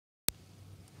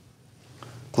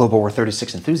Global War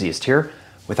 36 enthusiast here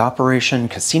with Operation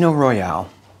Casino Royale,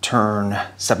 turn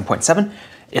 7.7,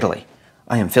 Italy.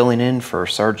 I am filling in for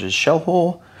Sarge's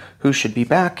Shellhole, who should be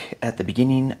back at the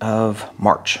beginning of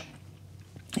March.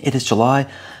 It is July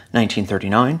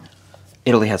 1939.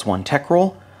 Italy has one tech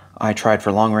roll. I tried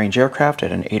for long-range aircraft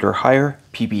at an 8 or higher,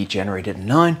 PB generated a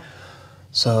 9.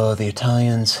 So the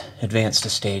Italians advanced to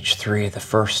stage 3, the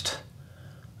first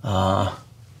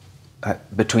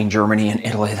between Germany and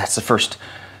Italy. That's the first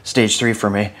stage 3 for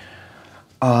me.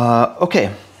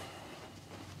 Okay,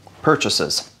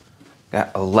 purchases.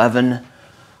 Got 11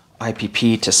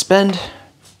 IPP to spend.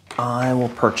 I will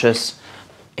purchase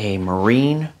a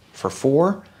Marine for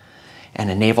 4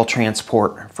 and a naval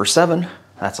transport for 7.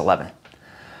 That's 11.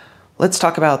 Let's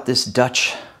talk about this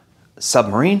Dutch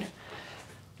submarine.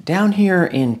 Down here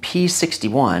in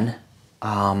P61,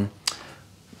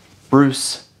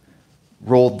 Bruce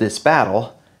rolled this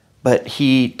battle, but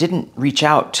he didn't reach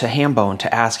out to Hambone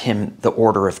to ask him the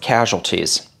order of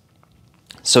casualties.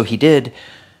 So he did,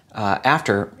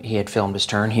 after he had filmed his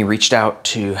turn, he reached out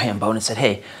to Hambone and said,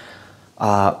 hey,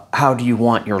 how do you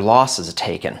want your losses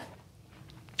taken?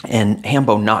 And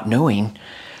Hambone, not knowing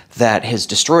that his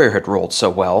destroyer had rolled so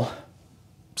well,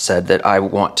 said that I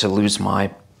want to lose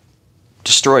my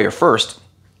destroyer first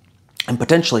and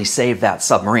potentially save that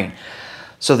submarine.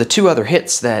 So the 2 other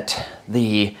hits that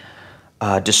the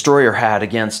destroyer had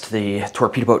against the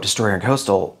torpedo boat, destroyer, and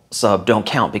coastal sub don't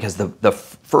count because the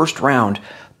first round,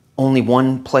 only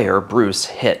one player, Bruce,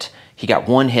 hit. He got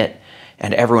 1 hit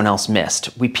and everyone else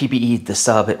missed. We PBE'd the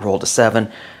sub, it rolled a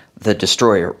 7. The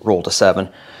destroyer rolled a 7.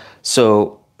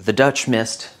 So the Dutch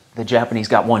missed, the Japanese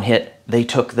got 1 hit. They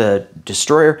took the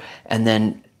destroyer, and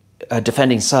then a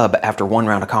defending sub after 1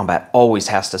 round of combat always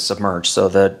has to submerge. So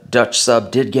the Dutch sub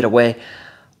did get away,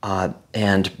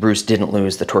 and Bruce didn't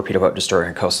lose the torpedo boat, destroyer,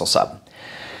 and coastal sub.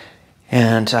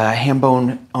 And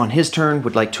Hambone, on his turn,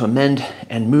 would like to amend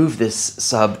and move this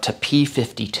sub to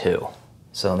P52.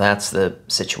 So that's the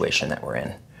situation that we're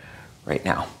in right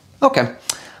now. Okay,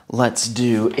 let's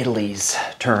do Italy's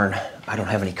turn. I don't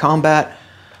have any combat.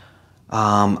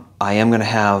 I am going to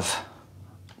have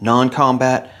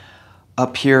non-combat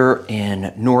up here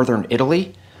in northern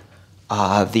Italy.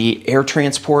 The air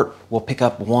transport will pick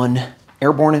up 1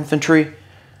 airborne infantry,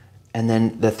 and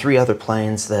then the 3 other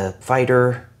planes, the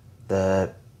fighter,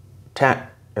 the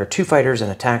 2 fighters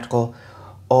and a tactical,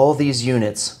 all these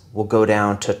units will go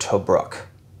down to Tobruk.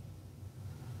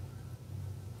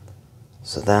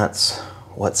 So that's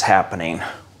what's happening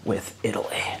with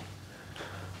Italy.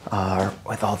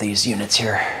 With all these units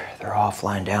here, they're all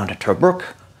flying down to Tobruk.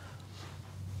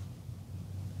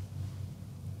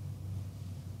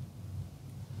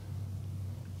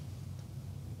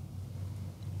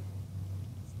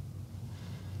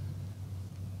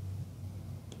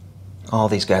 All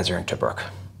these guys are in Tobruk.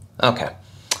 Okay.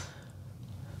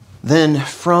 Then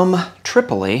from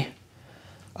Tripoli,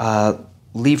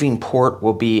 leaving port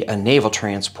will be a naval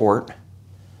transport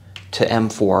to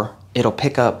M4. It'll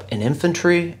pick up an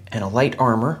infantry and a light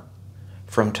armor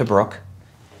from Tobruk,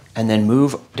 and then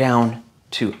move down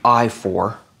to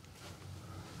I4.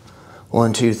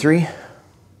 1, 2, 3,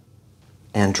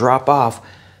 and drop off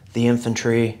the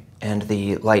infantry and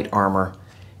the light armor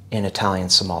in Italian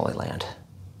Somaliland.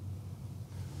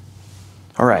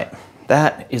 All right,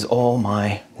 that is all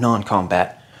my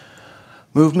non-combat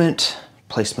movement,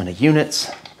 placement of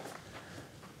units.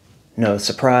 No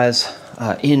surprise,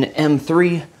 in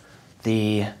M3,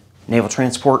 the naval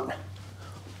transport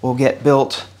will get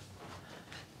built,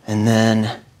 and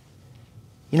then,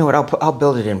 you know what, I'll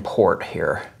build it in port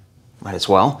here, might as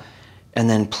well, and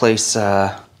then place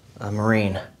a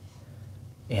Marine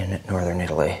in northern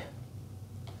Italy.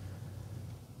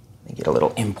 Get a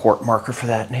little import marker for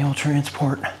that naval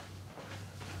transport.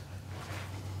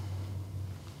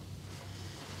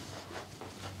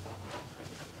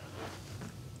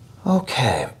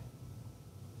 Okay,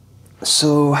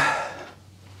 so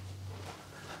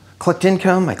collect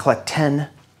income, I collect 10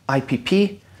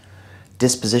 IPP,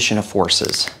 disposition of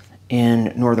forces.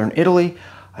 In northern Italy,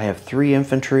 I have 3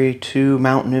 infantry, 2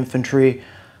 mountain infantry,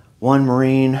 1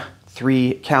 Marine,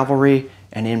 3 cavalry,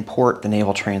 and in port, the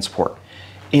naval transport.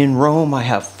 In Rome, I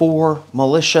have 4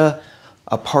 militia,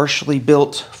 a partially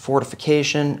built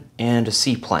fortification, and a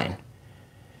seaplane.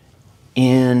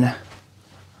 In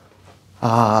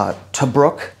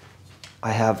Tobruk,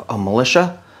 I have a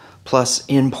militia, plus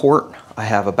in port, I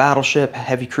have a battleship,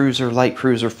 heavy cruiser, light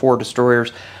cruiser, 4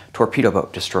 destroyers, torpedo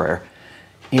boat destroyer.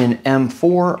 In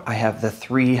M4, I have the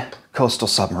 3 coastal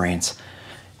submarines.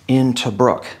 In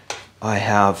Tobruk, I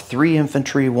have 3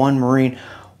 infantry, 1 marine,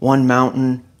 1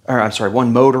 mountain, or I'm sorry,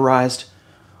 1 motorized,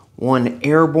 1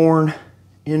 airborne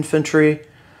infantry,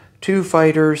 2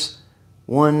 fighters,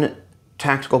 1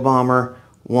 tactical bomber,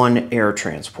 1 air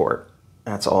transport.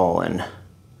 That's all in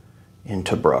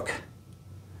Tobruk.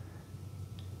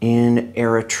 In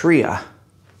Eritrea,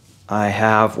 I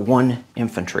have 1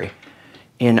 infantry.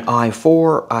 In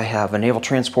I-4, I have a naval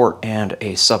transport and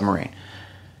a submarine.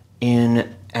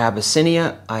 In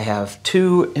Abyssinia, I have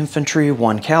 2 infantry,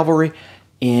 1 cavalry.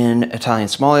 In Italian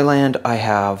Somaliland, I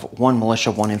have 1 militia,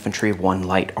 1 infantry, 1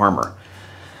 light armor.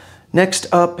 Next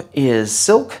up is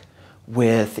Silk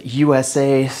with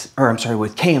KMT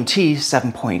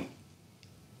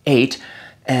 7.8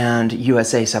 and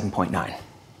USA 7.9.